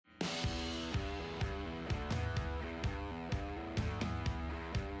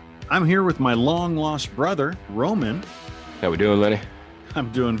I'm here with my long-lost brother, Roman. How we doing, Lenny?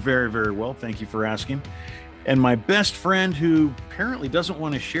 I'm doing very, very well. Thank you for asking. And my best friend, who apparently doesn't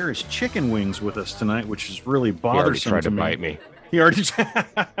want to share his chicken wings with us tonight, which is really bothersome Tried to to me. bite me. He already.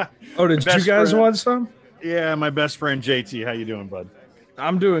 Oh, did you guys want some? Yeah, my best friend JT. How you doing, bud?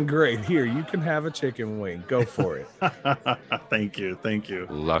 I'm doing great. Here, you can have a chicken wing. Go for it. Thank you.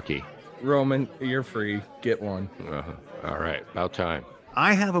 Lucky. Roman, you're free. Get one. All right, about time.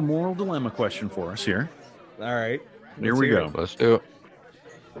 I have a moral dilemma question for us here. All right. Here we go. Let's do it.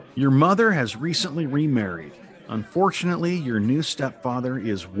 Your mother has recently remarried. Unfortunately, your new stepfather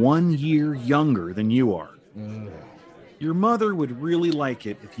is 1 year younger than you are. Your mother would really like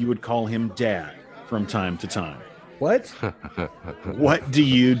it if you would call him Dad from time to time. What? What do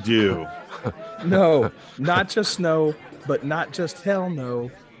you do? No, not just no, but not just hell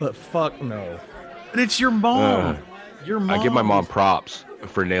no, but fuck no. But it's your mom. Your mom. I give my mom props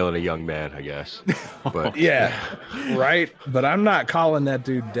for nailing a young man, I guess. But Yeah, right. But I'm not calling that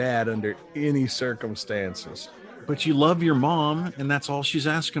dude Dad under any circumstances. But you love your mom, and that's all she's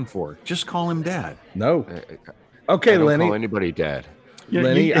asking for. Just call him Dad. No. I Okay, don't Lenny. call anybody dad. Yeah,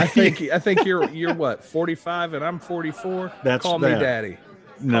 Lenny, you- I think you're what, 45 and I'm 44. That's Call me bad. Daddy.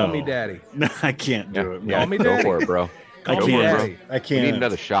 No. Call me Daddy. No, I can't do it. Yeah, Call me go daddy. for it, bro. I Call me can't. Daddy. I We can't. need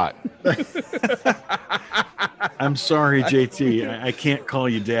another shot. I'm sorry, JT. I can't call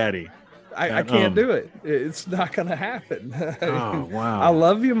you Daddy. I can't do it. It's not going to happen. Oh, wow. I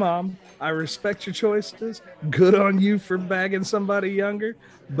love you, Mom. I respect your choices. Good on you for bagging somebody younger.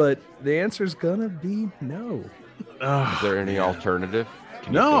 But the answer's going to be no. Is there any alternative?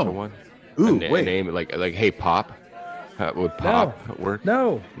 Can No. you think of one? Ooh, a wait. name like hey Pop. Would Pop work?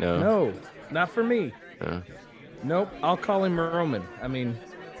 No. No. No. Not for me. No. Nope. I'll call him Roman. I mean,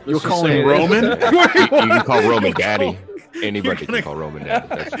 You'll let's just call say him it. Roman? You can call Roman Daddy. You're Anybody gonna- can call Roman Daddy.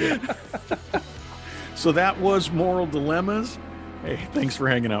 That's good. So that was Moral Dilemmas. Hey, thanks for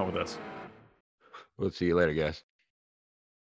hanging out with us. We'll see you later, guys.